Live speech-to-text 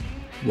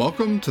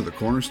Welcome to the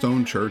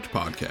Cornerstone Church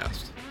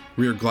podcast.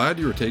 We are glad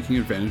you are taking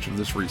advantage of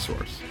this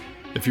resource.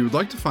 If you would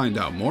like to find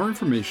out more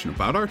information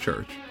about our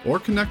church or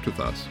connect with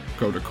us,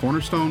 go to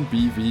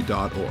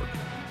cornerstonebv.org.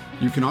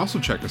 You can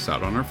also check us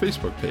out on our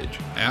Facebook page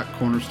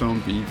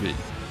 @CornerstoneBV.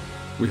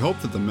 We hope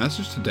that the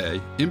message today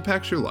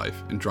impacts your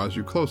life and draws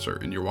you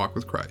closer in your walk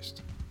with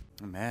Christ.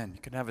 Man, you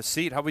can have a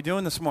seat. How are we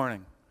doing this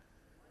morning?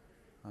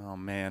 Oh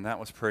man, that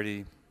was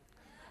pretty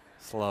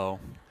slow.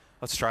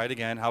 Let's try it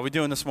again. How are we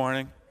doing this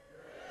morning?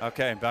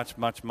 Okay,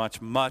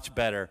 much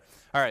better.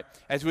 All right,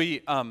 as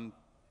we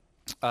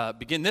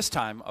begin this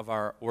time of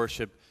our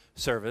worship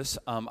service,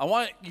 I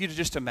want you to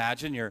just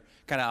imagine you're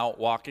kind of out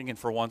walking, and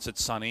for once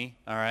it's sunny,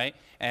 all right?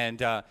 And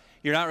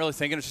you're not really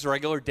thinking it's just a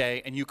regular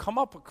day, and you come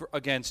up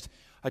against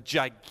a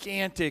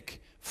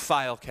gigantic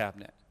file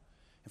cabinet.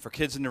 And for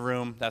kids in the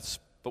room, that's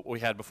what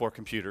we had before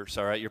computers,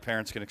 all right? Your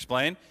parents can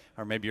explain,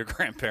 or maybe your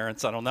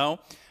grandparents, I don't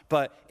know.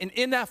 But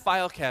in that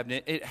file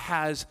cabinet, it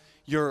has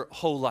your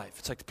whole life.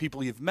 It's like the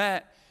people you've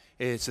met.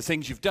 It's the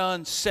things you've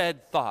done,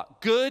 said,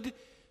 thought. Good,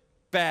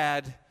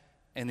 bad,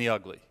 and the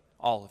ugly.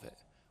 All of it.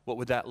 What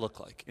would that look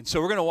like? And so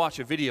we're going to watch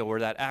a video where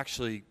that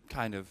actually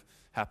kind of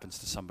happens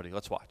to somebody.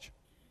 Let's watch.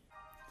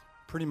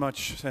 Pretty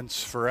much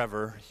since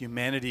forever,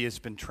 humanity has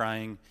been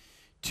trying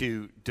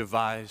to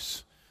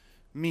devise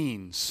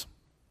means,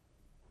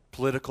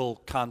 political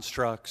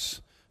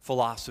constructs,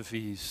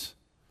 philosophies,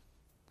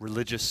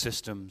 religious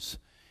systems,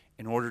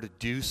 in order to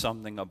do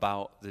something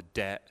about the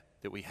debt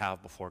that we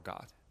have before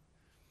God.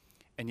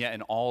 And yet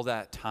in all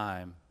that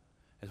time,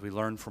 as we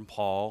learn from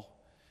Paul,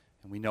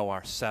 and we know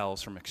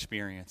ourselves from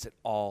experience, it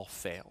all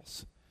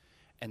fails.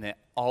 And that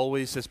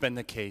always has been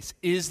the case,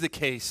 is the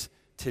case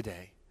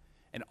today,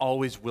 and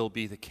always will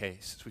be the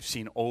case. As we've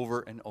seen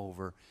over and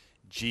over,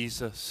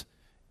 Jesus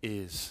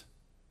is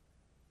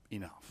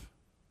enough.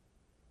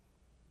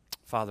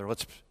 Father,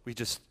 we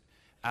just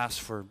ask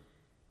for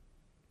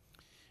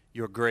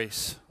your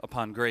grace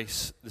upon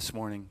grace this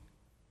morning,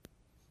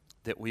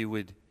 that we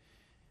would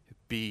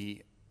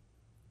be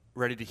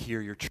ready to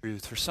hear your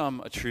truth. For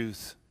some, a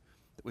truth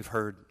that we've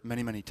heard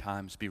many, many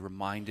times, be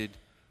reminded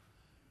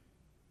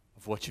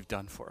of what you've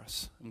done for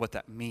us and what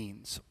that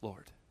means,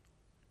 Lord,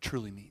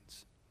 truly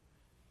means.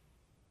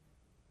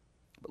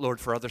 But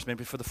Lord, for others,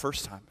 maybe for the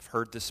first time, have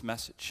heard this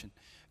message. And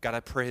God, I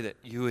pray that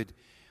you would,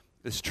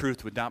 this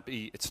truth would not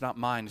be, it's not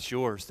mine, it's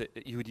yours,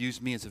 that you would use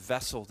me as a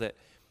vessel that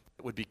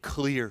would be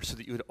clear, so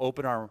that you would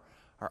open our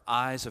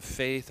eyes of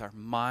faith, our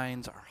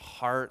minds, our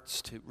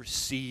hearts to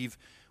receive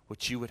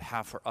what you would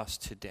have for us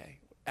today,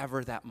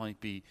 whatever that might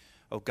be.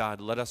 Oh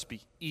God, let us be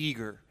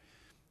eager,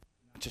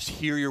 not just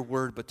hear your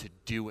word, but to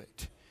do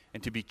it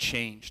and to be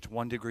changed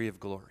one degree of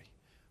glory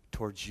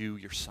towards you,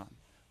 your Son,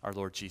 our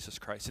Lord Jesus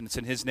Christ. And it's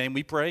in his name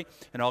we pray,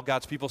 and all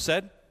God's people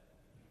said,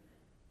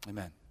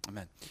 amen,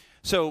 amen.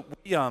 So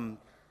we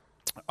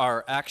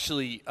are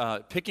actually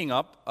picking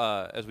up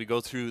as we go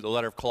through the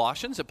letter of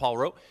Colossians that Paul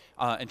wrote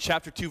in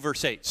chapter 2,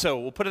 verse 8. So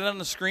we'll put it on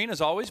the screen as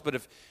always, but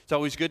if it's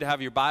always good to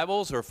have your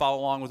Bibles or follow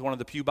along with one of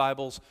the pew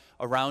Bibles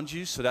around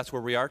you. So that's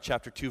where we are,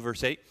 chapter 2,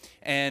 verse 8.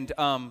 And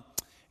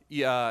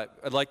I'd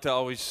like to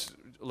always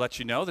let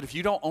you know that if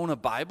you don't own a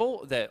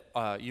Bible, that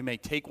you may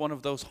take one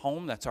of those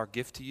home. That's our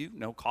gift to you,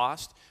 no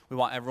cost. We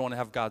want everyone to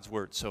have God's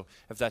word. So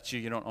if that's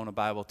you don't own a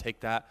Bible,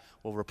 take that.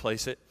 We'll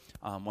replace it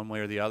one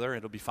way or the other.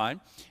 It'll be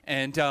fine.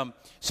 And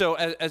so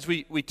as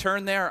we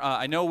turn there,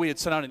 I know we had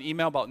sent out an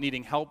email about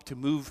needing help to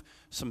move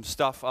some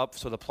stuff up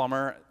so the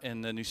plumber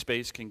in the new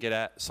space can get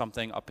at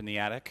something up in the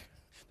attic.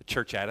 The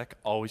church attic,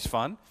 always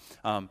fun.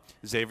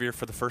 Xavier,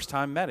 for the first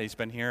time, met. He's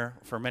been here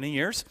for many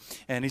years,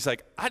 and he's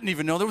like, I didn't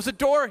even know there was a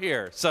door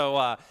here.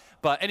 So,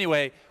 but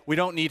anyway, we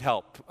don't need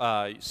help.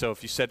 So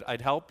if you said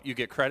I'd help, you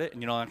get credit,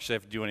 and you don't actually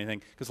have to do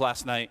anything. Because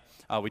last night,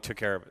 we took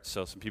care of it.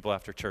 So some people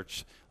after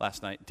church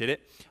last night did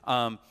it.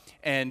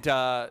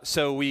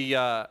 So we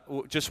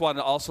just wanted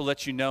to also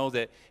let you know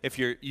that if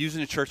you're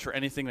using the church for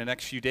anything in the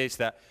next few days,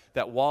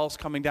 that wall's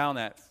coming down,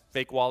 that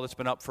fake wall that's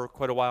been up for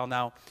quite a while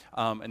now,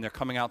 and they're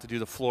coming out to do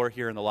the floor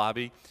here in the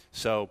lobby,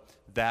 so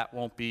that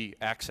won't be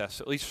accessed,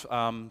 at least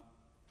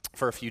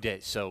for a few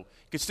days. So you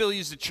can still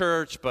use the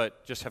church,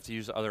 but just have to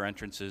use the other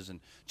entrances, and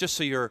just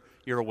so you're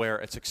aware,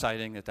 it's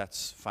exciting that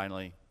that's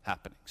finally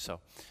happening. So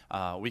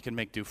we can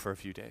make do for a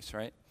few days,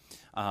 right?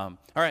 All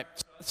right,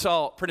 so that's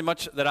all pretty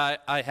much that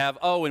I have.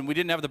 Oh, and we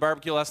didn't have the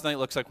barbecue last night.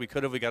 Looks like we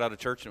could have. We got out of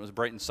church, and it was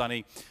bright and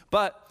sunny,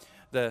 but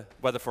the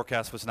weather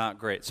forecast was not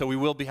great. So we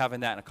will be having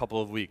that in a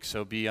couple of weeks.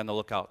 So be on the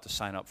lookout to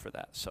sign up for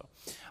that.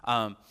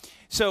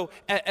 So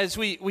as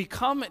we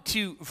come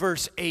to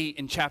verse 8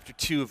 in chapter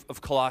 2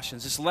 of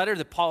Colossians, this letter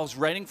that Paul is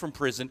writing from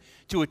prison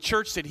to a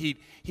church that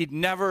he'd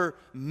never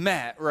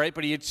met, right?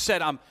 But he had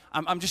said,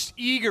 I'm just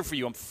eager for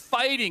you. I'm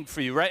fighting for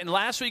you, right? And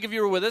last week, if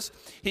you were with us,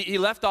 he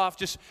left off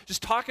just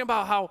talking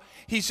about how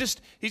he's just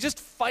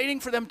fighting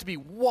for them to be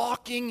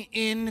walking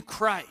in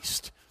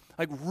Christ.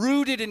 like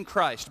rooted in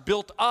Christ,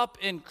 built up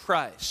in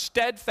Christ,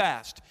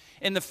 steadfast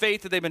in the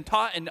faith that they've been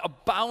taught, and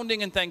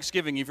abounding in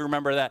thanksgiving, if you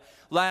remember that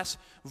last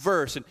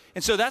verse.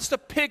 And so that's the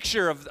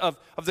picture of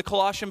the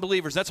Colossian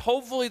believers. That's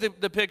hopefully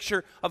the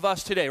picture of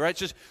us today, right?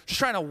 Just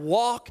trying to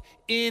walk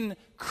in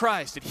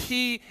Christ, that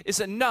he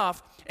is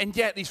enough, and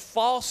yet these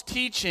false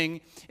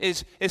teaching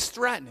is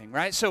threatening,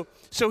 right? So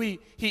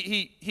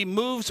he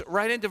moves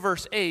right into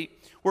verse 8,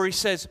 where he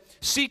says,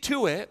 see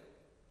to it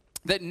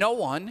that no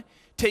one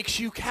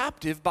takes you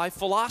captive by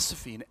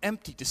philosophy and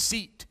empty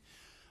deceit,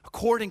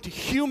 according to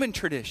human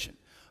tradition,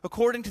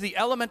 according to the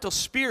elemental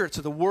spirits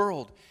of the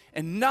world,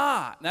 and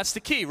not, and that's the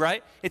key,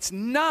 right? It's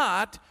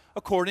not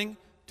according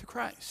to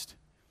Christ.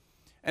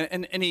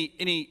 And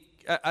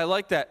I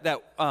like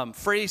that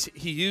phrase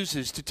he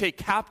uses, to take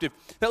captive.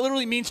 That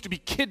literally means to be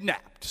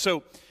kidnapped.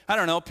 So, I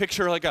don't know,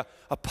 picture like a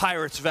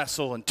pirate's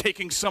vessel and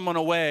taking someone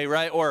away,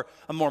 right? Or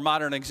a more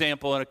modern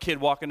example, and a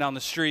kid walking down the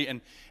street,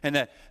 and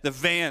the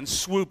van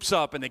swoops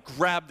up, and they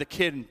grab the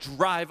kid and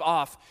drive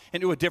off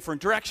into a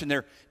different direction.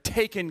 They're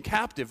taken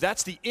captive.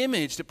 That's the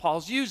image that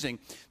Paul's using.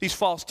 These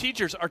false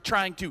teachers are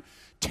trying to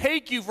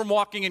take you from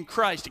walking in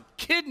Christ and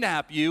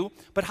kidnap you,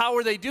 but how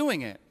are they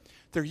doing it?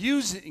 They're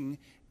using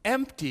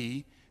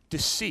empty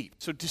deceit.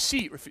 So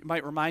deceit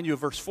might remind you of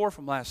verse 4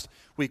 from last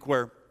week,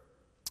 where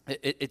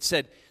it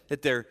said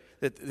that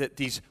that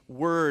these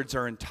words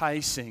are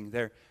enticing.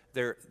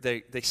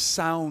 They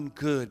sound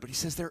good, but he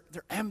says they're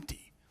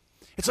empty.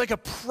 It's like a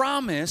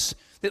promise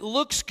that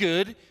looks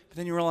good, but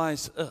then you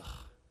realize, ugh,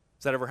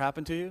 has that ever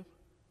happened to you?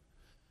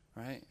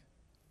 Right?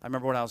 I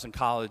remember when I was in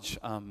college,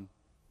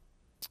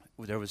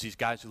 there was these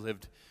guys who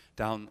lived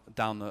down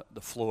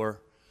the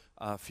floor,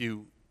 a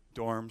few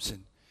dorms,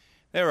 and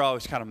they were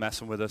always kind of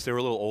messing with us. They were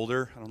a little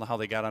older. I don't know how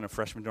they got on a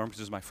freshman dorm, because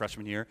it was my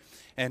freshman year.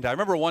 And I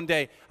remember one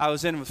day I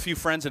was in with a few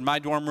friends in my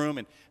dorm room,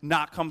 and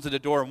knock comes to the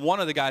door, and one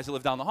of the guys that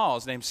lived down the hall,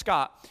 his name's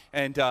Scott,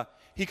 and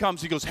he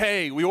comes, he goes,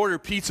 hey, we ordered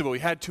pizza, but we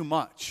had too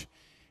much.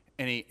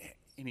 And he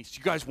says,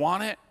 you guys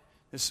want it?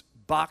 This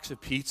box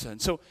of pizza.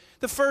 And so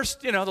the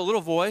first, the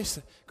little voice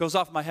that goes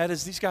off in my head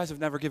is, these guys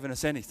have never given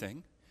us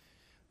anything.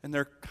 And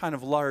they're kind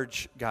of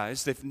large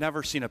guys. They've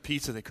never seen a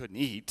pizza they couldn't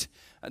eat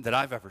that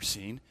I've ever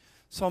seen.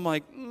 So I'm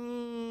like,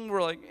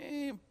 we're like,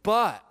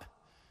 but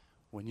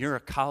when you're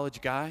a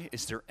college guy,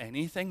 is there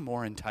anything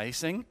more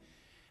enticing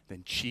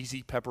than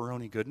cheesy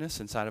pepperoni goodness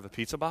inside of a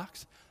pizza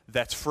box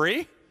that's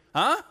free?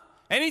 Huh?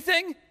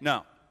 Anything?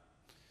 No.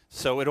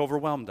 So it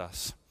overwhelmed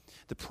us,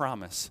 the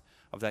promise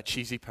of that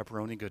cheesy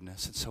pepperoni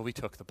goodness. And so we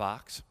took the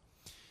box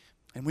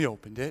and we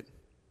opened it.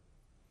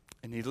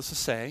 And needless to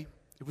say,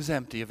 it was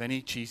empty of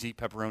any cheesy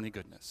pepperoni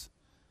goodness.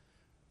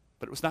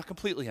 But it was not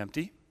completely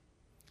empty.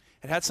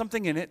 It had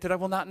something in it that I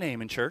will not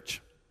name in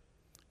church.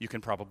 You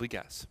can probably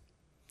guess.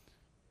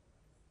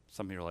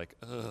 Some of you are like,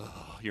 ugh,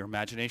 your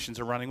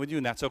imaginations are running with you,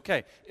 and that's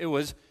okay.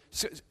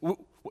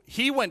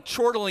 He went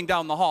chortling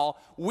down the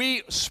hall.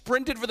 We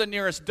sprinted for the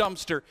nearest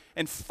dumpster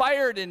and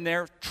fired in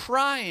there,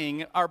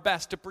 trying our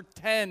best to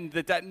pretend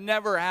that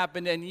never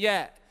happened, and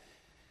yet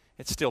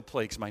it still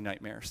plagues my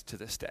nightmares to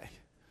this day.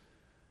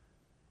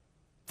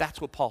 That's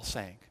what Paul's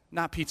saying,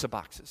 not pizza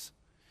boxes.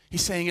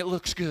 He's saying it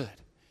looks good.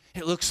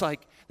 It looks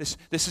like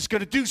this is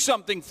going to do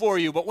something for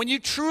you, but when you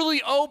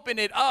truly open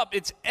it up,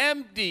 it's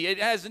empty. It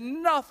has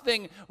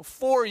nothing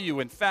for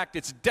you. In fact,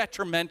 it's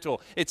detrimental.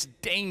 It's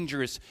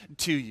dangerous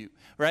to you,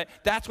 right?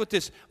 That's what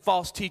this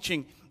false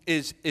teaching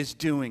is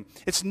doing.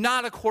 It's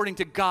not according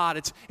to God.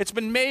 It's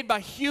been made by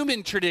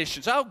human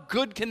traditions. How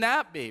good can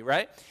that be,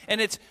 right?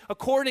 And it's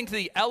according to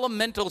the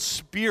elemental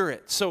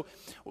spirit. So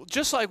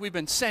just like we've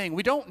been saying,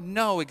 we don't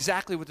know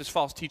exactly what this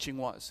false teaching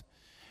was.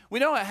 We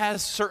know it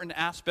has certain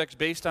aspects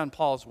based on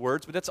Paul's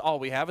words, but that's all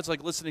we have. It's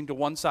like listening to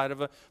one side of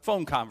a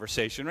phone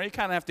conversation, right? You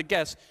kind of have to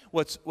guess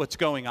what's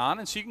going on,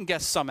 and so you can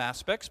guess some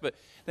aspects, but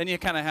then you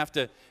kind of have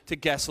to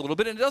guess a little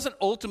bit, and it doesn't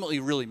ultimately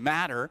really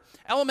matter.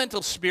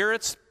 Elemental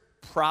spirits,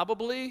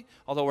 probably,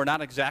 although we're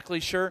not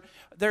exactly sure.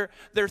 They're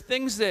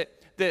things that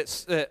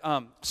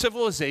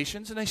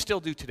civilizations, and they still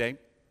do today,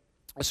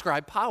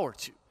 ascribe power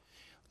to.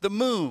 The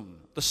moon,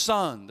 the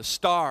sun, the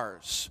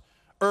stars,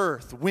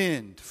 earth,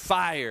 wind,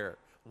 fire,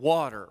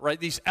 water, right?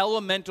 These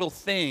elemental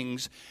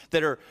things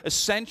that are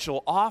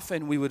essential.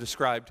 Often we would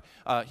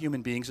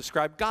human beings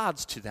ascribe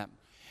gods to them.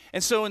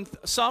 And so in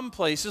some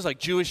places, like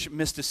Jewish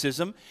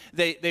mysticism,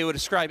 they would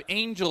ascribe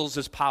angels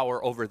as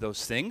power over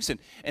those things,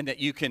 and that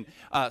you can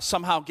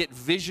somehow get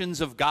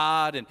visions of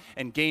God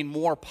and gain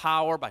more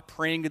power by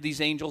praying to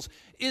these angels.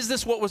 Is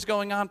this what was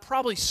going on?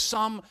 Probably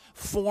some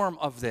form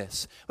of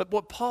this. But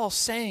what Paul's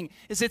saying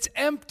is it's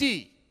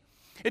empty.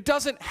 It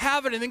doesn't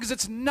have anything because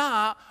it's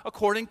not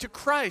according to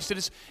Christ.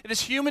 It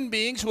is human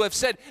beings who have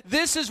said,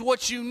 this is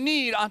what you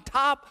need on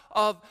top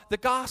of the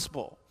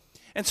gospel.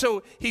 And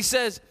so he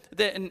says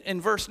that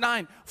in verse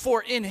 9,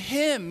 for in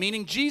him,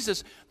 meaning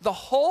Jesus, the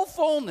whole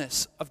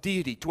fullness of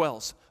deity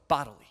dwells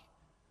bodily.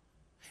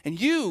 And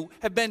you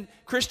have been,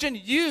 Christian,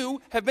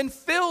 you have been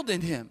filled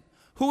in him,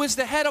 who is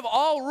the head of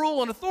all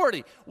rule and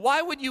authority.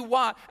 Why would you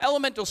want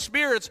elemental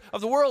spirits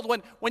of the world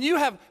when you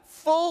have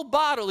full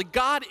bodily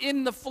God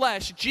in the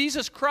flesh,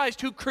 Jesus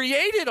Christ, who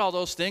created all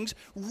those things,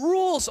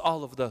 rules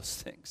all of those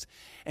things?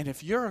 And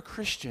if you're a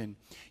Christian,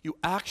 you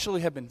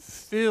actually have been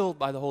filled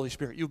by the Holy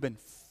Spirit. You've been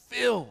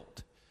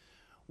filled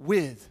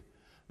with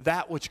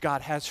that which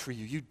God has for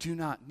you. You do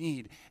not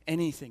need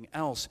anything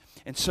else.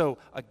 And so,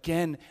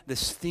 again,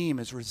 this theme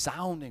is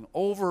resounding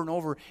over and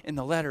over in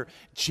the letter.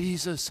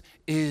 Jesus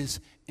is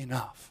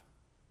enough.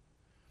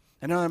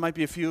 I know there might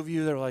be a few of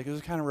you that are like, this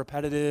is kind of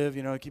repetitive,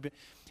 keep it.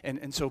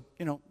 And so,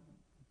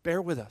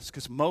 bear with us,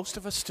 because most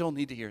of us still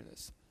need to hear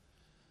this.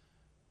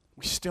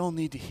 We still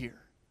need to hear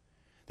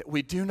that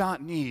we do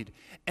not need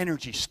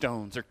energy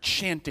stones or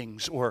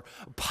chantings or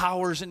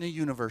powers in the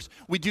universe.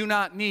 We do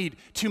not need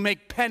to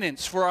make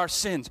penance for our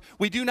sins.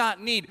 We do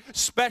not need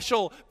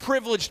special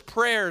privileged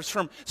prayers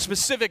from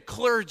specific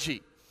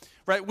clergy,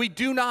 right? We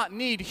do not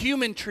need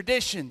human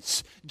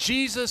traditions.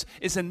 Jesus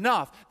is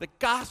enough. The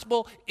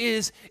gospel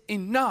is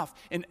enough.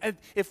 And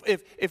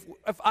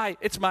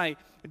it's my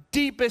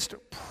deepest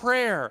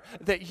prayer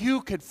that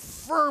you could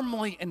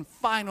firmly and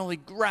finally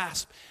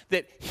grasp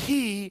that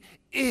He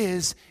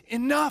is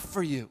enough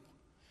for you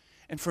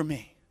and for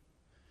me.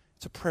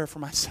 It's a prayer for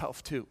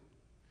myself too.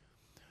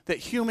 That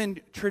human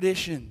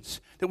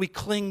traditions that we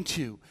cling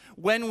to,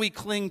 when we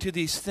cling to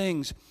these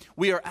things,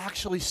 we are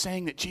actually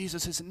saying that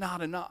Jesus is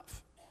not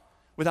enough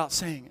without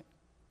saying it.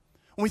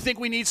 When we think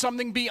we need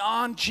something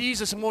beyond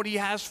Jesus and what He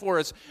has for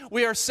us,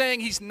 we are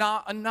saying He's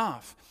not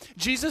enough.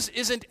 Jesus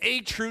isn't a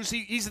truth,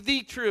 He's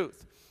the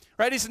truth,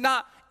 right? He's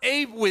not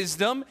a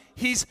wisdom,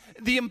 He's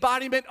the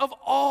embodiment of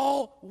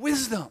all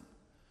wisdom.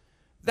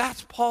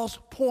 That's Paul's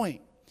point.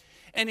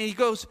 And he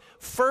goes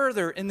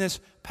further in this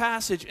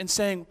passage in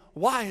saying,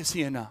 why is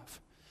He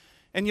enough?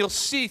 And you'll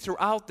see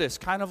throughout this,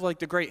 kind of like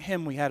the great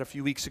hymn we had a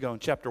few weeks ago in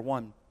chapter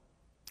 1,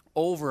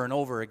 over and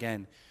over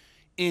again,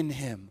 in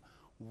Him,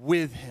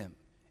 with Him,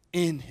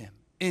 in Him,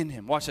 in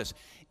Him. Watch this.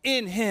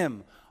 In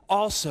Him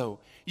also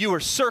you were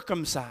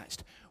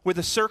circumcised with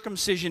a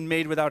circumcision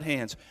made without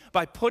hands,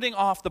 by putting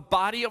off the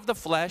body of the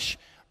flesh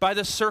by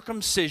the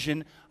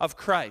circumcision of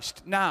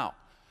Christ. Now,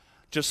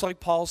 just like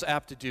Paul's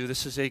apt to do,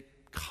 this is a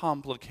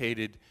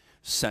complicated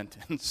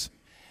sentence,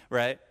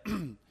 right?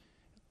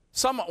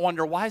 Some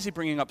wonder, why is he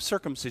bringing up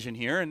circumcision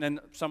here? And then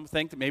some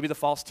think that maybe the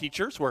false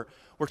teachers were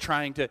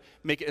trying to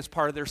make it as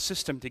part of their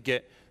system to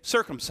get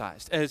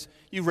circumcised. As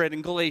you read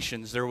in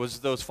Galatians, there was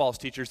those false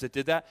teachers that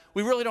did that.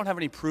 We really don't have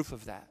any proof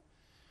of that.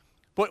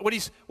 But what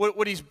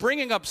he's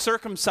bringing up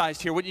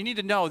circumcised here, what you need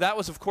to know, that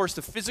was, of course,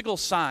 the physical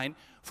sign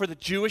for the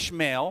Jewish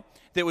male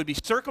that would be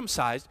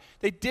circumcised.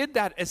 They did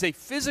that as a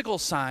physical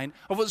sign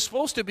of what was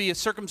supposed to be a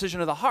circumcision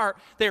of the heart.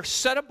 They are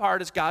set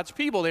apart as God's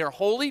people. They are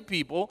holy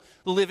people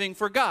living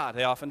for God.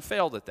 They often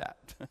failed at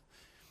that.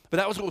 But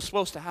that was what was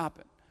supposed to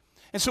happen.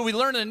 And so we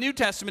learn in the New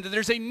Testament that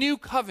there's a new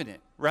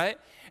covenant, right?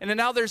 And then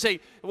now there's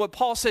what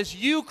Paul says,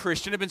 you,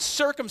 Christian, have been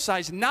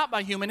circumcised not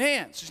by human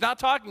hands. He's not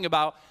talking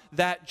about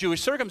that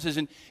Jewish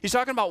circumcision. He's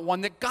talking about one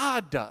that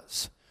God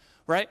does,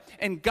 right?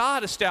 And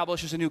God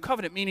establishes a new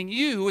covenant, meaning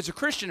you, as a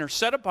Christian, are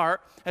set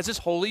apart as His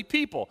holy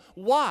people.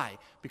 Why?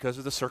 Because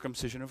of the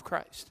circumcision of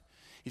Christ.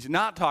 He's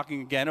not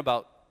talking again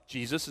about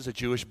Jesus as a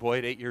Jewish boy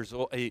at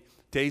 8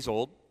 days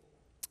old.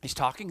 He's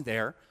talking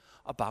there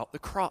about the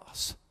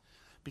cross.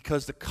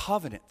 Because the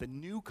covenant, the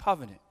new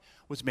covenant,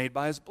 was made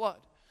by His blood.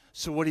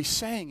 So what he's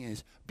saying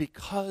is,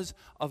 because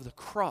of the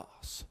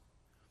cross,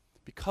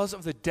 because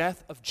of the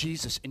death of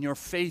Jesus and your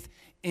faith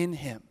in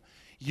Him,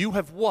 you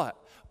have what?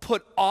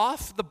 Put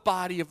off the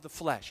body of the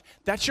flesh.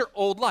 That's your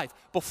old life.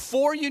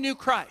 Before you knew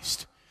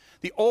Christ,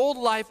 the old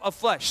life of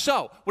flesh.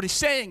 So what he's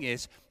saying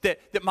is that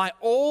my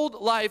old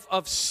life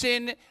of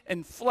sin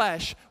and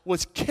flesh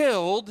was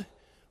killed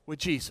with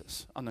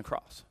Jesus on the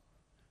cross.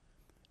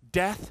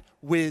 Death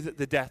with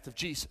the death of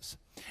Jesus.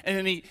 And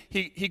then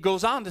he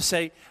goes on to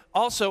say,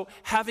 also,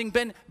 having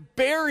been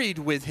buried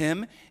with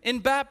Him in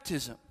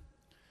baptism.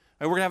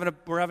 And we're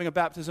having a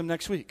baptism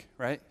next week,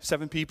 right?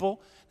 7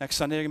 people. Next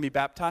Sunday are going to be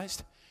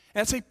baptized. And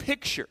that's a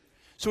picture.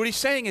 So what he's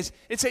saying is,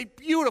 it's a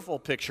beautiful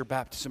picture,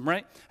 baptism,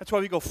 right? That's why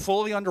we go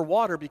fully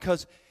underwater,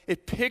 because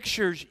it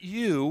pictures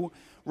you,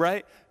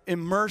 right,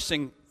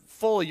 immersing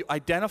fully,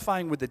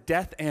 identifying with the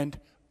death and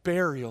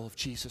burial of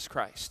Jesus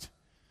Christ.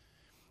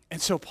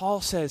 And so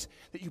Paul says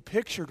that you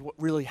pictured what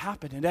really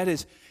happened, and that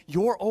is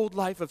your old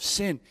life of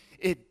sin.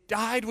 It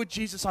died with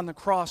Jesus on the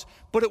cross,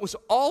 but it was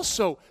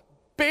also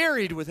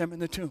buried with Him in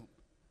the tomb,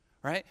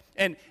 right?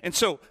 And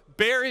so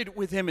buried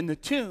with Him in the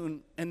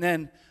tomb, and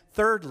then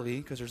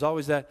thirdly, because there's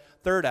always that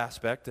third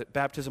aspect that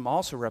baptism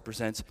also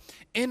represents,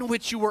 in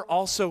which you were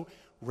also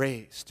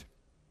raised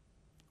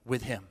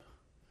with Him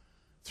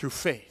through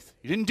faith.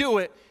 You didn't do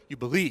it, you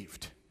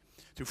believed.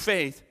 Through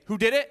faith. Who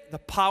did it? The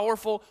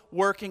powerful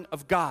working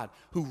of God,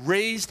 who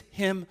raised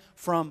Him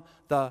from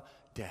the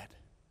dead.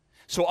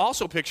 So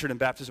also pictured in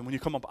baptism, when you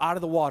come up out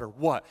of the water,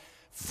 what?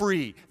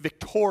 Free,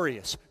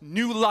 victorious,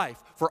 new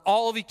life for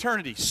all of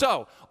eternity.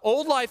 So,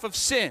 old life of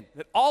sin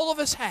that all of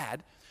us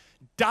had,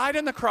 died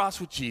on the cross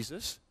with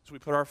Jesus. That's So we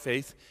put our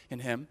faith in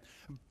him.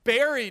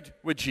 Buried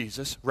with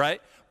Jesus,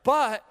 right?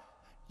 But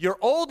your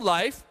old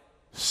life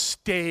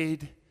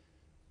stayed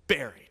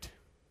buried.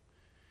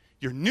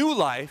 Your new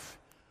life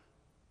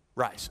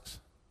rises.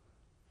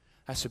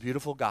 That's the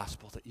beautiful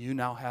gospel, that you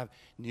now have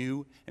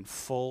new and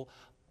full,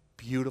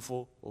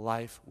 beautiful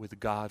life with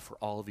God for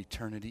all of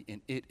eternity. And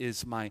it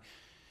is my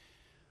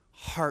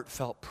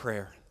heartfelt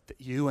prayer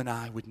that you and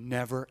I would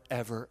never,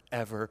 ever,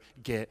 ever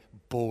get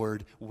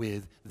bored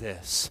with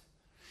this.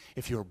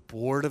 If you're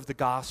bored of the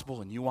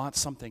gospel and you want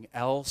something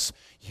else,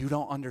 you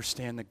don't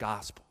understand the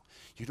gospel.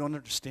 You don't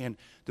understand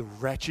the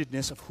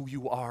wretchedness of who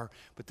you are,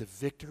 but the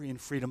victory and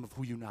freedom of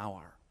who you now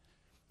are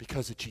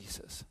because of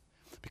Jesus,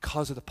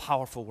 because of the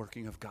powerful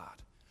working of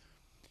God.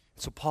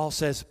 So Paul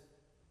says,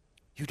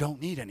 you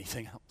don't need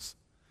anything else.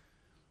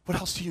 What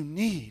else do you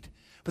need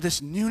but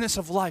this newness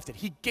of life that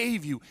he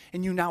gave you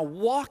and you now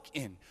walk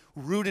in,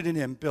 rooted in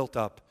him, built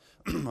up,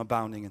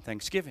 abounding in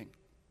thanksgiving?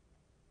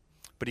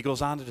 But he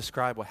goes on to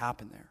describe what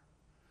happened there.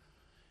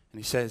 And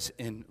he says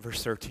in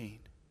verse 13,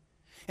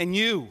 and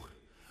you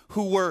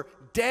who were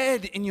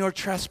dead in your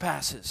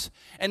trespasses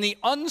and the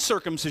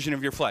uncircumcision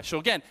of your flesh. So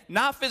again,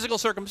 not physical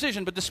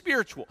circumcision, but the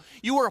spiritual.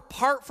 You were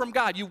apart from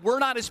God. You were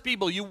not his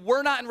people. You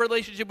were not in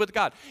relationship with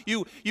God.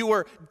 You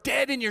were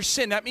dead in your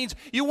sin. That means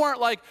you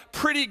weren't like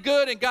pretty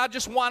good and God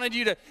just wanted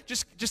you to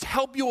just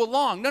help you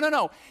along.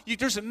 No.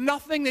 There's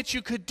nothing that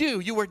you could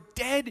do. You were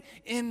dead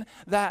in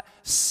that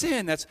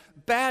sin. That's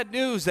bad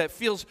news. That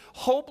feels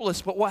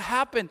hopeless. But what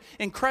happened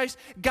in Christ,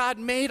 God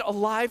made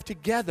alive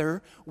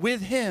together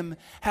with him,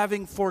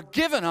 having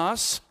forgiven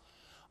us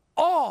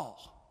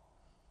all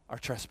our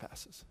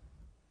trespasses.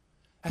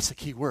 That's the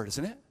key word,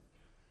 isn't it?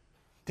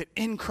 That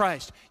in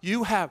Christ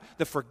you have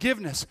the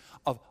forgiveness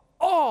of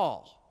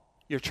all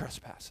your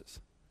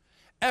trespasses.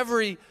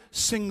 Every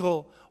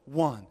single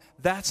one.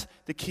 That's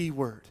the key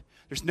word.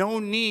 There's no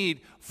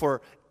need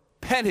for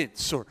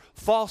penance or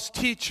false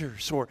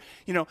teachers, or,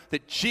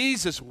 that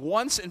Jesus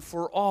once and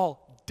for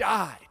all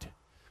died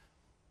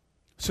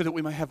so that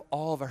we might have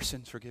all of our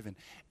sins forgiven.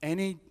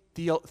 Any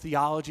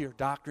theology or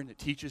doctrine that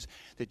teaches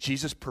that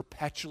Jesus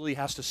perpetually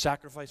has to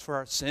sacrifice for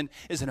our sin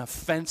is an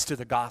offense to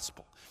the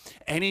gospel.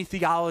 Any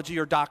theology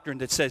or doctrine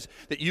that says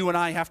that you and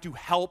I have to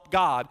help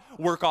God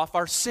work off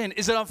our sin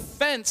is an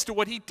offense to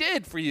what he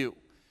did for you.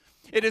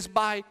 It is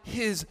by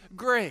his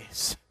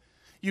grace.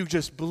 You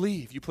just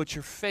believe. You put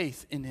your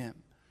faith in him.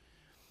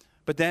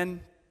 But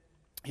then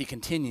he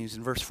continues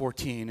in verse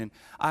 14, and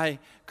I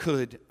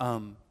could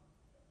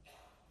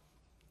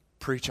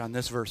preach on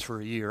this verse for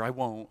a year. I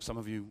won't. Some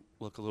of you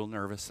look a little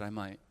nervous that I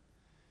might.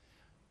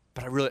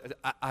 But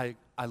I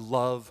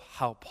love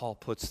how Paul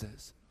puts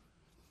this.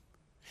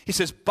 He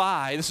says,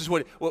 this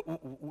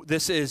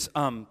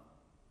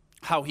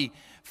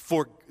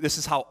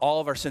is how all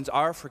of our sins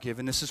are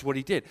forgiven. This is what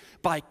he did.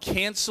 By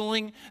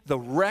canceling the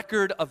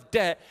record of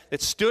debt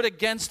that stood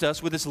against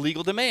us with its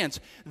legal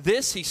demands.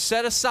 This he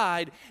set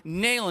aside,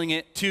 nailing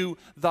it to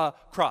the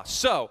cross.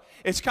 So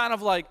it's kind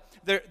of like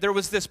there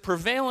was this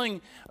prevailing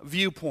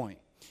viewpoint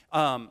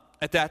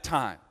at that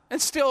time,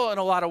 and still in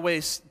a lot of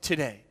ways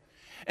today.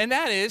 And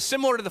that is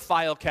similar to the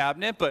file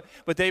cabinet, but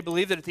they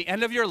believe that at the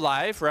end of your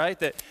life, right,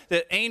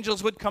 that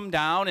angels would come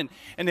down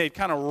and they'd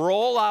kind of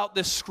roll out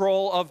this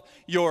scroll of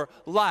your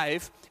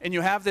life, and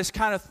you have this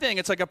kind of thing.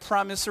 It's like a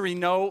promissory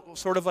note,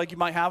 sort of like you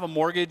might have a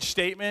mortgage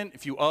statement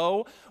if you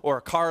owe, or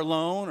a car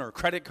loan, or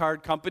credit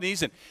card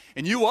companies, and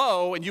you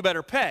owe and you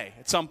better pay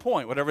at some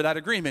point, whatever that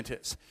agreement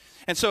is.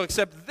 And so,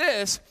 except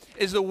this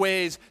is the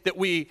ways that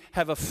we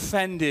have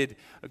offended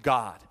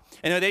God.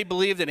 And they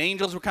believe that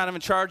angels were kind of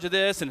in charge of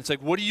this, and it's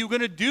like, what are you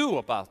going to do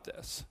about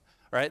this,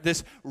 right?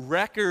 This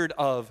record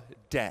of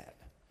debt.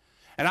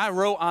 And I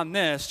wrote on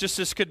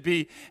this could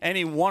be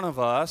any one of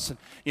us,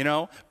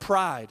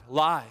 pride,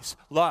 lies,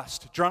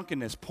 lust,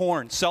 drunkenness,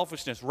 porn,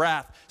 selfishness,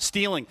 wrath,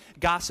 stealing,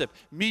 gossip,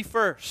 me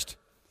first,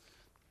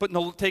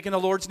 taking the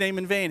Lord's name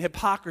in vain,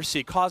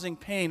 hypocrisy, causing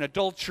pain,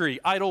 adultery,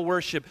 idol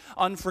worship,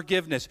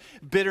 unforgiveness,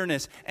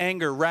 bitterness,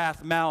 anger,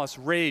 wrath, malice,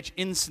 rage,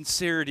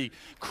 insincerity,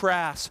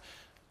 crass,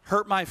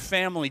 hurt my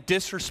family,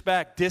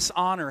 disrespect,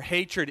 dishonor,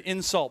 hatred,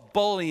 insult,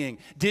 bullying,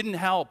 didn't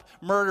help,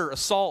 murder,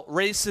 assault,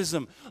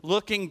 racism,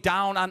 looking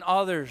down on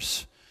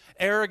others,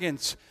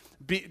 arrogance,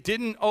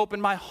 didn't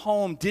open my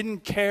home, didn't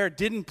care,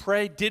 didn't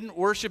pray, didn't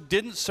worship,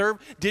 didn't serve,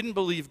 didn't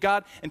believe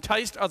God,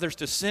 enticed others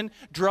to sin,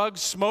 drugs,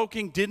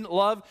 smoking, didn't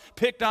love,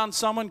 picked on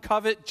someone,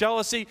 covet,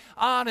 jealousy,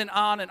 on and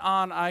on and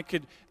on I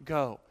could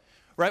go.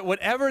 Right?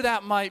 Whatever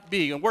that might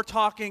be. And we're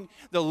talking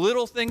the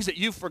little things that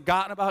you've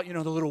forgotten about,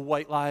 the little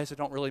white lies that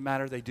don't really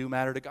matter, they do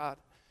matter to God.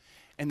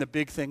 And the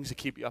big things that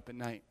keep you up at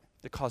night,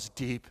 that cause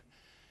deep,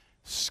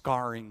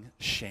 scarring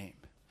shame.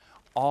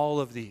 All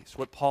of these,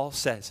 what Paul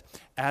says,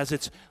 as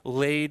it's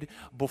laid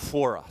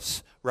before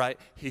us, right?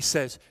 He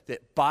says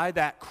that by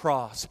that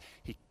cross,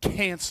 he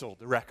canceled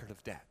the record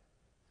of debt.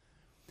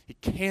 He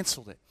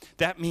canceled it.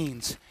 That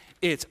means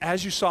it's,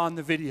 as you saw in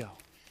the video,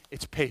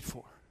 it's paid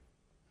for.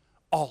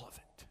 All of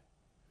it.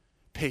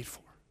 Paid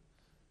for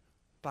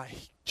by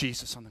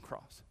Jesus on the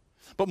cross.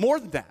 But more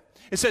than that,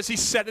 it says he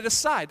set it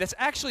aside. That's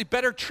actually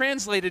better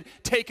translated,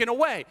 taken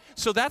away.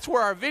 So that's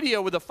where our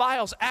video with the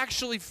files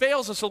actually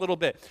fails us a little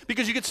bit,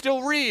 because you could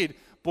still read,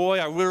 boy,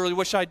 I really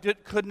wish I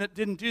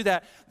didn't do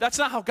that. That's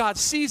not how God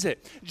sees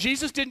it.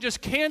 Jesus didn't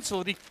just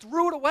cancel it, he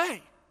threw it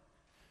away.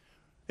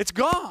 It's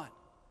gone.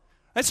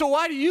 And so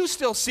why do you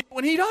still see it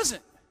when he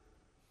doesn't?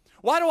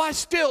 Why do I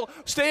still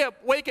stay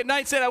up, wake at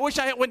night, saying, I wish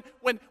I had,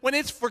 when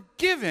it's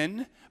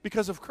forgiven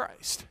because of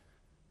Christ?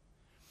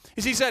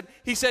 He said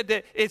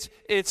that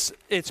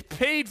it's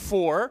paid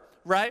for,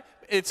 right?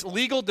 It's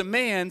legal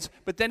demands,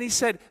 but then he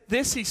said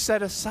this he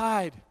set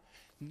aside,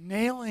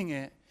 nailing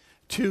it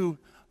to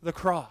the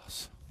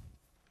cross.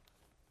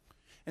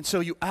 And so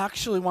you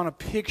actually want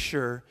to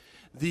picture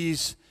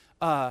these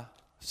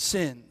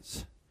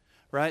sins,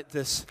 right?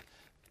 This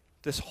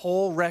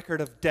whole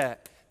record of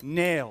debt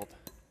nailed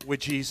with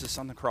Jesus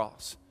on the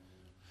cross.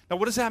 Now,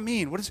 what does that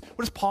mean? What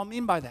does Paul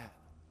mean by that?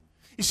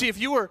 You see,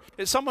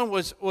 if someone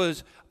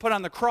was put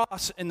on the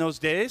cross in those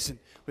days, and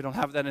we don't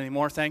have that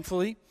anymore,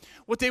 thankfully,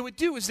 what they would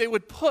do is they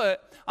would put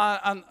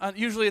on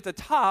usually at the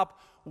top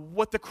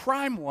what the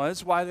crime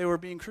was why they were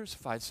being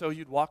crucified. So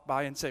you'd walk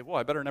by and say, well,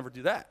 I better never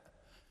do that.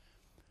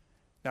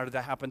 Now, did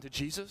that happen to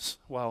Jesus?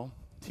 Well,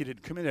 he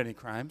didn't commit any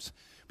crimes,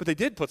 but they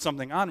did put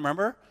something on,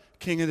 remember?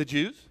 King of the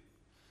Jews?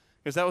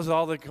 Because that was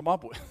all they come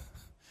up with,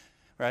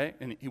 right?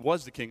 And he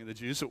was the king of the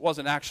Jews, so it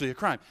wasn't actually a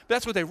crime. But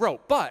that's what they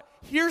wrote. But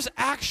here's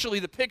actually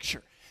the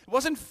picture. It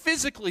wasn't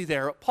physically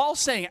there.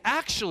 Paul's saying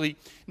actually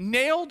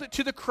nailed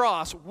to the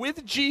cross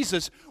with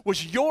Jesus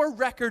was your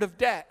record of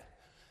debt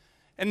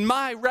and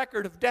my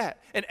record of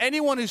debt. And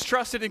anyone who's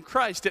trusted in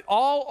Christ, that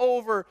all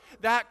over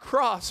that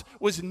cross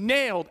was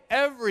nailed,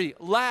 every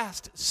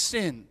last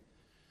sin,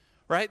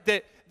 right?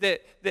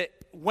 That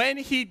when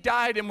he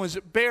died and was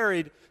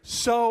buried,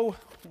 so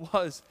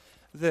was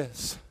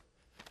this.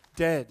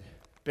 Dead,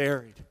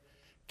 buried,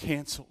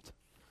 canceled,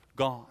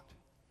 gone.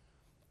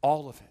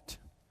 All of it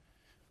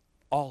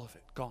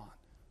gone.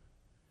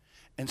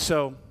 And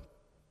so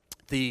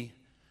the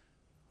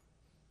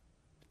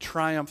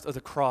triumph of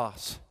the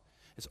cross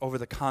is over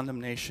the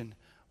condemnation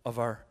of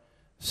our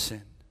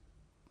sin.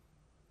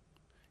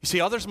 You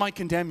see, others might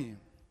condemn you.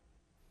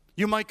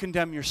 You might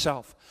condemn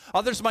yourself.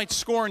 Others might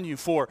scorn you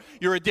for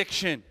your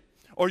addiction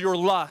or your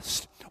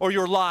lust or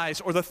your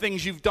lies or the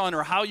things you've done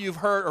or how you've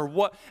hurt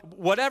or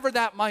whatever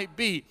that might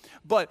be.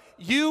 But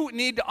you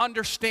need to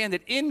understand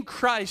that in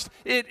Christ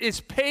it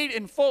is paid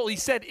in full. He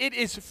said it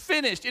is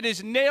finished. It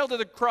is nailed to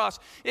the cross.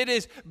 It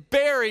is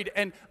buried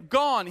and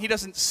gone. He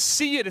doesn't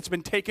see it. It's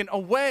been taken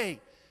away.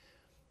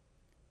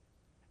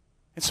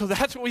 And so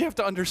that's what we have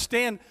to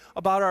understand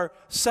about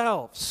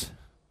ourselves.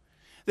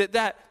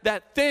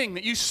 That thing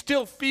that you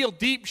still feel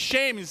deep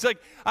shame. It's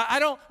like, I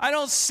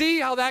don't see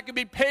how that can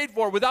be paid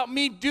for without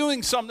me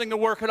doing something to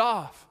work it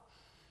off.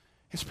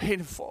 It's paid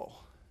in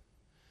full.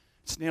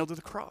 It's nailed to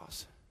the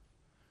cross.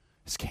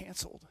 It's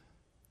canceled.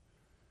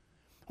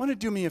 I want to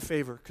do me a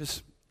favor,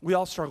 because we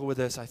all struggle with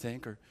this, I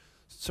think, or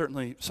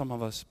certainly some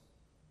of us.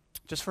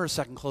 Just for a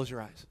second, close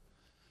your eyes.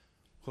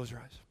 Close your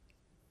eyes.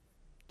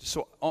 Just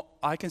so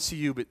I can see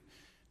you, but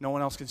no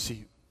one else can see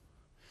you.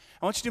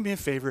 I want you to do me a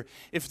favor.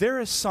 If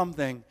there is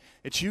something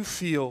that you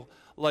feel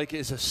like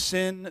is a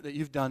sin that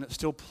you've done that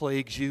still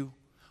plagues you,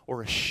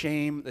 or a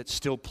shame that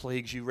still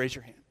plagues you, raise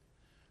your hand.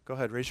 Go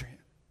ahead, raise your hand.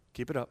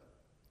 Keep it up.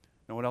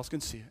 No one else can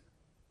see it.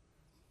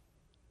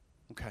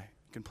 Okay,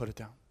 you can put it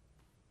down.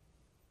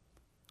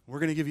 We're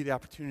going to give you the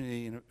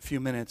opportunity in a few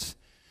minutes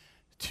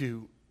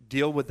to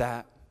deal with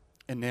that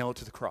and nail it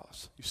to the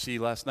cross. You see,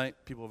 last night,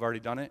 people have already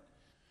done it.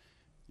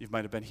 You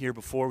might have been here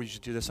before. We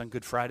should do this on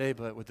Good Friday,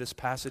 but with this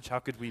passage, how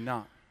could we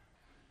not?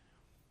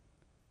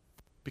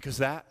 Because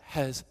that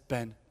has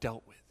been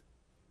dealt with.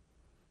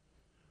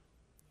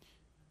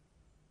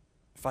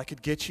 If I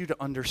could get you to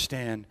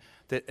understand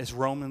that, as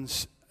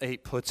Romans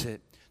 8 puts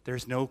it,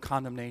 there's no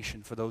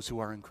condemnation for those who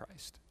are in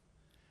Christ.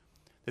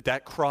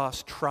 That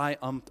cross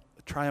triumphed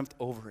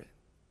over it.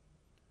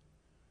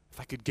 If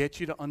I could get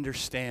you to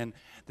understand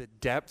the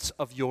depths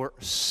of your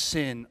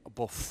sin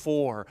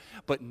before,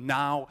 but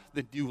now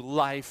the new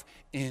life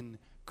in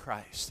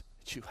Christ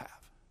that you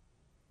have.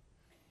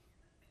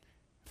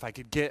 If I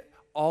could get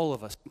all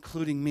of us,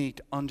 including me,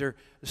 to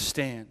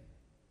understand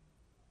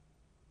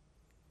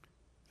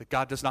that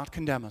God does not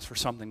condemn us for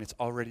something that's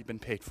already been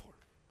paid for.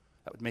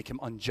 That would make him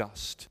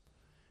unjust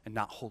and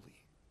not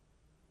holy.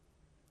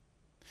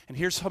 And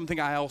here's something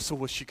I also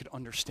wish you could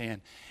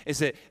understand, is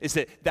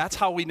that that's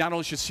how we not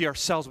only should see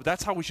ourselves, but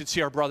that's how we should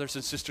see our brothers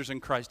and sisters in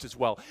Christ as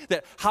well.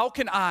 That how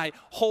can I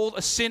hold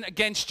a sin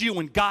against you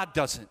when God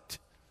doesn't?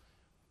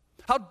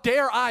 How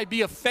dare I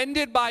be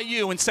offended by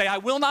you and say, I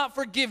will not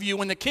forgive you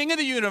when the King of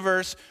the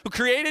universe, who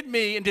created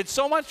me and did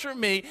so much for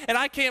me, and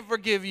I can't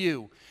forgive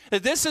you?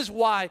 This is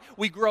why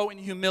we grow in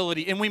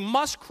humility, and we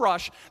must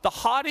crush the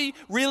haughty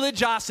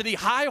religiosity,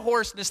 high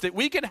horseness that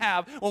we can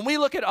have when we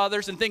look at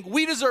others and think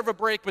we deserve a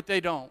break, but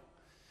they don't.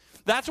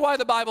 That's why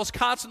the Bible's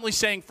constantly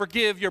saying,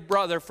 forgive your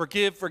brother,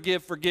 forgive,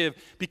 forgive, forgive,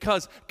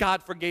 because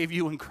God forgave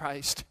you in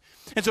Christ.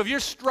 And so if you're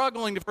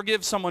struggling to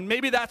forgive someone,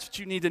 maybe that's what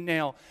you need to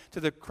nail to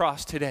the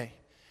cross today.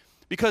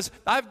 Because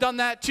I've done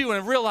that too, and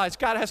I've realized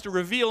God has to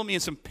reveal me in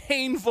some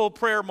painful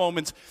prayer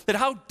moments that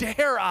how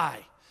dare I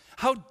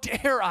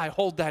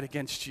hold that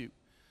against you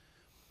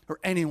or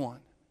anyone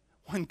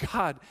when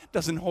God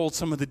doesn't hold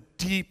some of the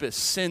deepest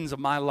sins of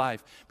my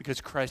life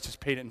because Christ has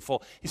paid it in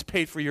full. He's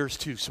paid for yours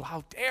too, so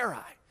how dare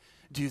I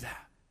do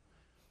that?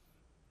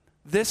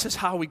 This is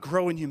how we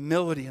grow in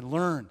humility and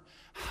learn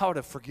how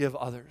to forgive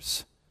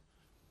others.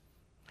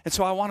 And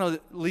so I want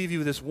to leave you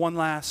with this one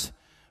last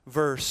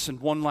verse and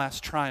one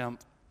last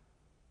triumph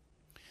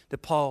that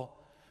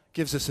Paul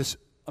gives us this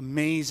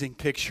amazing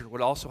picture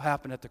what also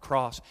happened at the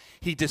cross.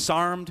 He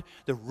disarmed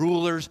the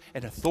rulers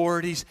and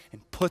authorities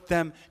and put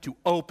them to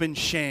open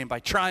shame by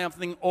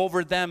triumphing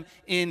over them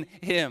in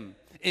him.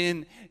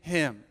 In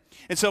him.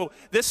 And so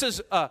this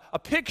is a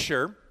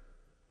picture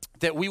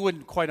that we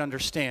wouldn't quite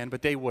understand,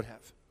 but they would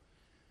have.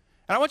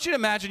 And I want you to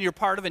imagine you're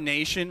part of a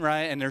nation,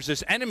 right? And there's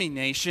this enemy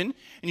nation,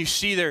 and you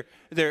see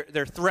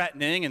they're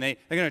threatening, and they're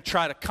going to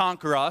try to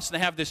conquer us, and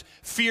they have this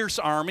fierce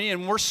army,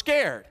 and we're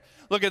scared.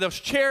 Look at those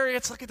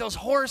chariots. Look at those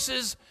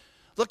horses.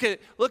 Look at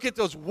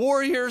those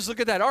warriors. Look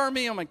at that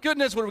army. Oh, my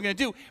goodness, what are we going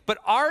to do? But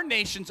our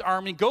nation's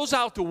army goes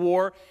out to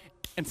war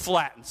and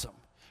flattens them,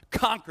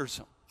 conquers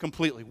them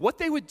completely. What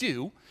they would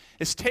do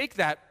is take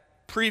that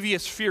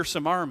previous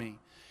fearsome army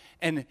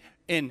and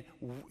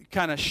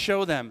kind of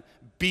show them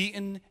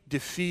beaten,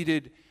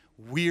 defeated,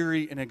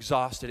 weary, and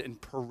exhausted,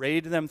 and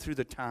parade them through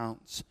the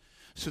towns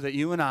so that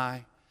you and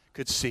I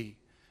could see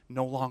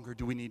no longer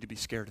do we need to be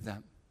scared of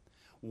them.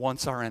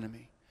 Once our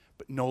enemy,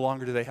 but no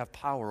longer do they have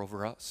power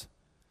over us.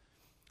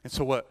 And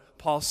so what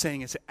Paul's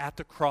saying is that at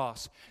the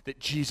cross that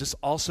Jesus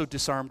also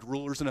disarmed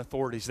rulers and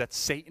authorities, that's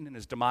Satan and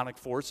his demonic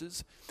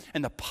forces,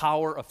 and the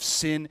power of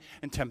sin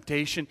and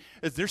temptation.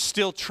 They're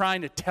still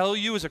trying to tell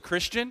you as a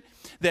Christian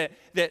that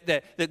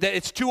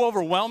it's too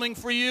overwhelming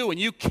for you, and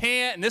you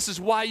can't, and this is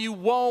why you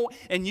won't,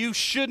 and you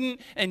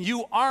shouldn't, and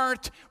you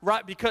aren't,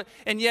 right?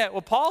 And yet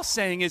what Paul's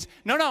saying is,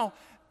 no,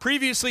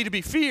 previously to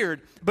be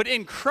feared, but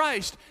in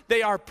Christ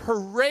they are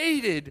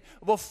paraded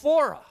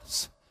before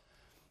us.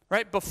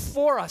 Right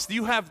before us,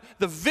 you have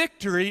the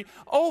victory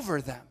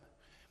over them.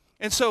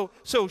 And so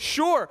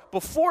sure,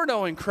 before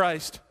knowing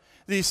Christ,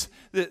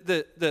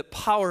 the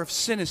power of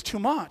sin is too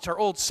much. Our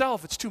old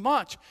self, it's too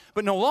much,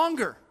 but no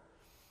longer.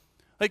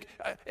 Like,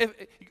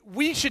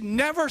 we should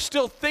never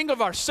still think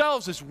of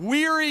ourselves as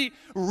weary,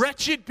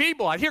 wretched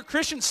people. I hear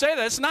Christians say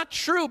that. It's not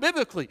true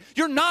biblically.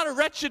 You're not a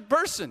wretched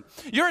person.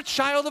 You're a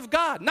child of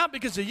God, not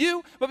because of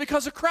you, but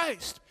because of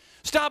Christ.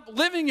 Stop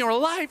living your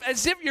life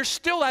as if you're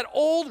still that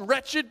old,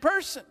 wretched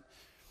person,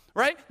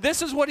 right?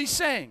 This is what he's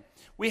saying.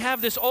 We have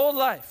this old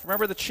life.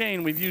 Remember the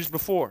chain we've used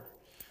before.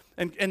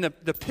 And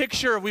the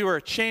picture of we were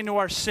chained to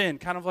our sin,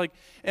 kind of like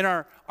in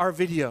our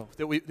video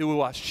that we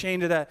watched,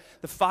 chained to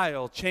the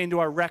file, chained to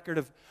our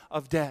record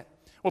of debt.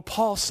 What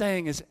Paul's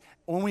saying is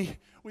when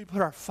we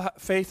put our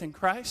faith in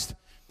Christ,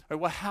 right,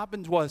 what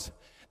happened was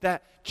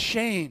that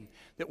chain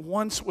that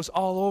once was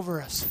all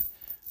over us,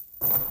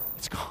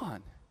 it's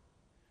gone.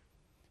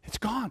 It's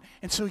gone.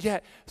 And so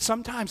yet,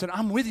 sometimes, and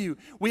I'm with you,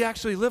 we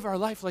actually live our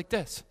life like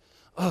this.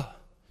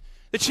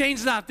 The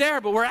chain's not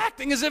there, but we're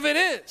acting as if it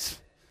is.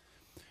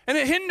 And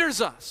it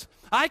hinders us.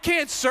 I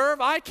can't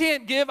serve, I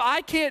can't give,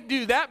 I can't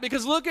do that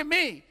because look at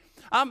me.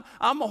 I'm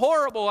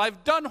horrible.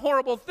 I've done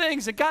horrible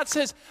things. And God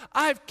says,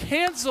 I've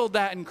canceled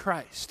that in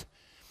Christ.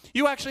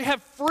 You actually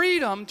have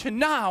freedom to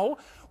now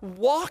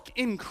walk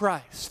in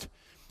Christ.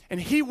 And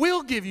He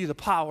will give you the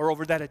power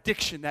over that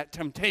addiction, that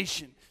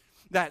temptation,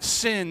 that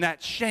sin,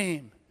 that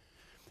shame.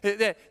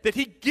 That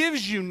He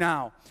gives you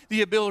now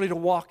the ability to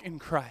walk in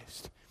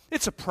Christ.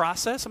 It's a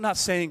process. I'm not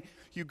saying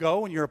you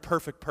go and you're a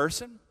perfect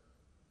person.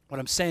 What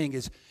I'm saying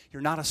is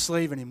you're not a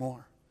slave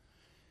anymore.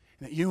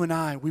 And that you and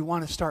I, we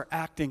want to start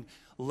acting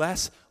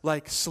less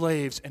like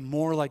slaves and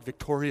more like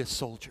victorious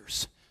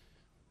soldiers.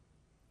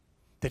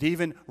 That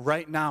even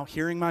right now,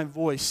 hearing my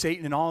voice,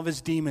 Satan and all of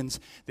his demons,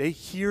 they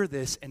hear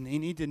this and they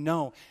need to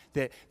know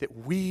that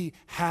we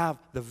have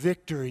the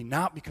victory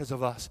not because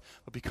of us,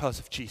 but because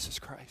of Jesus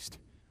Christ.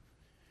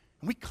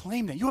 And we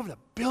claim that. You have the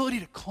ability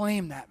to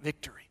claim that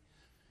victory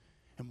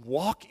and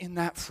walk in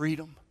that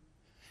freedom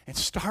and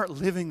start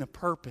living the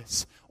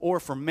purpose. Or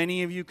for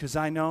many of you, because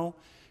I know,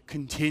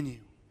 continue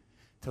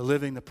to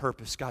living the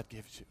purpose God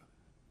gives you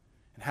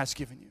and has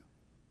given you.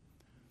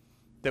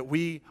 That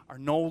we are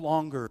no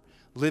longer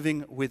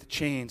living with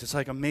chains. It's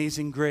like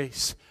Amazing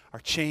Grace. Our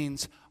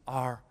chains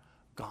are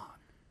gone.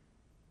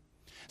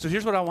 So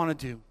here's what I want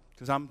to do,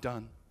 because I'm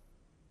done,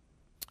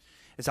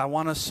 is I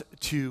want us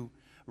to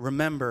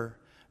remember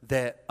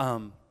that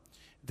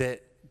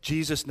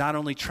Jesus not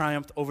only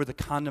triumphed over the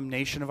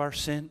condemnation of our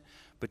sin,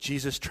 but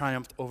Jesus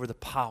triumphed over the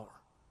power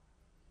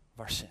of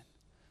our sin.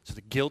 So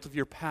the guilt of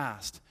your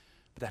past,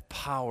 but that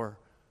power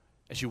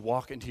as you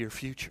walk into your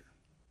future.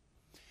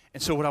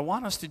 And so what I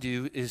want us to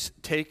do is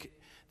take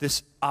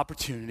this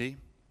opportunity,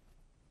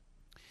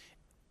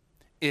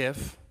 and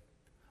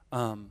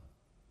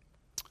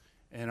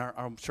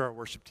I'm sure our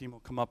worship team will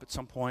come up at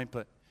some point,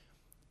 but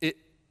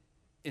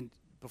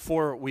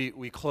before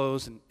we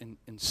close and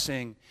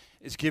sing,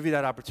 is give you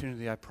that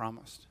opportunity I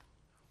promised.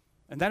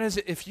 And that is,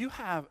 if you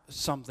have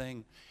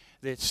something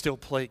that's still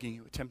plaguing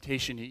you, a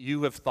temptation that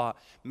you have thought,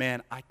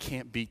 man, I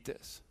can't beat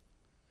this,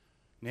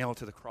 nail it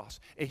to the cross.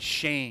 A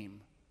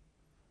shame,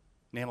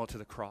 nail it to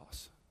the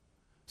cross.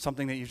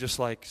 Something that you're just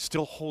like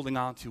still holding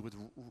on to with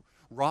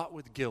wrought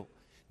with guilt,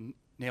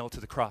 nail it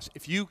to the cross.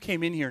 If you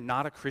came in here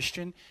not a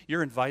Christian,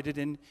 you're invited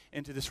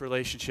into this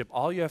relationship.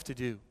 All you have to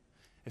do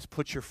is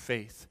put your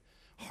faith,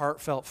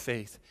 heartfelt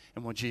faith,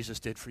 in what Jesus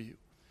did for you.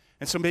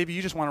 And so maybe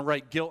you just want to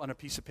write guilt on a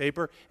piece of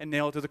paper and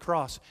nail it to the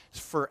cross.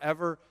 It's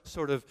forever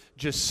sort of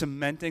just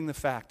cementing the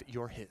fact that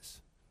you're his.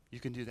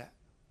 You can do that.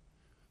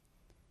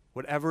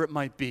 Whatever it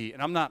might be.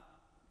 And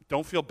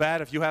don't feel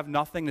bad if you have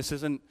nothing. This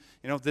isn't,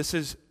 this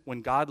is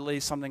when God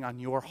lays something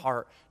on your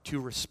heart to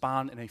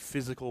respond in a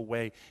physical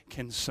way,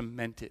 can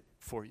cement it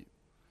for you.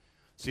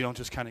 So you don't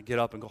just kind of get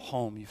up and go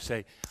home. You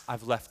say,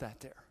 I've left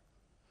that there.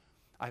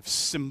 I've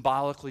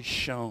symbolically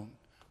shown,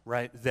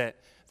 right, that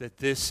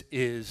this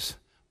is,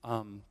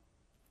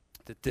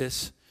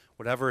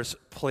 whatever is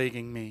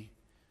plaguing me,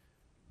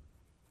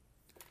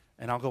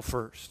 and I'll go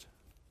first.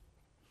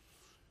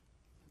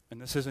 And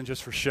this isn't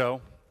just for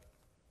show.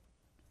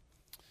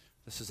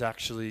 This is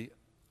actually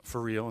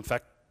for real. In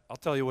fact, I'll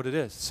tell you what it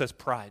is. It says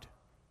pride.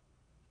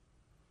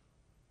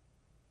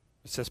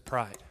 It says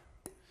pride.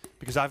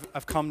 Because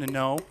I've come to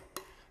know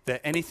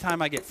that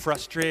anytime I get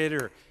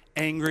frustrated or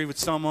angry with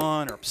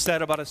someone or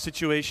upset about a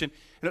situation,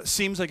 it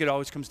seems like it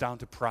always comes down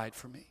to pride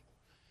for me.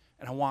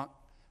 And I want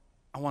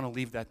to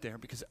leave that there,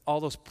 because all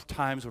those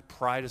times where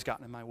pride has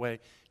gotten in my way,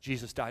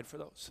 Jesus died for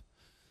those.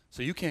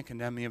 So you can't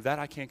condemn me of that.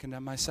 I can't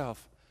condemn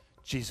myself.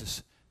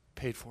 Jesus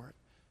paid for it.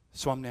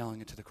 So I'm nailing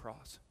it to the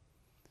cross.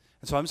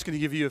 And so I'm just going to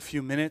give you a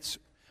few minutes.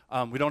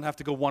 We don't have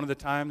to go one at a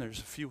time. There's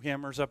a few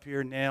hammers up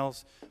here,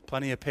 nails,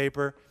 plenty of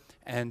paper.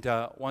 And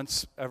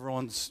once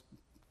everyone's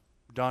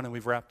done and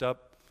we've wrapped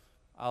up,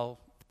 I'll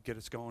get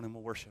us going and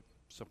we'll worship.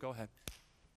 So go ahead.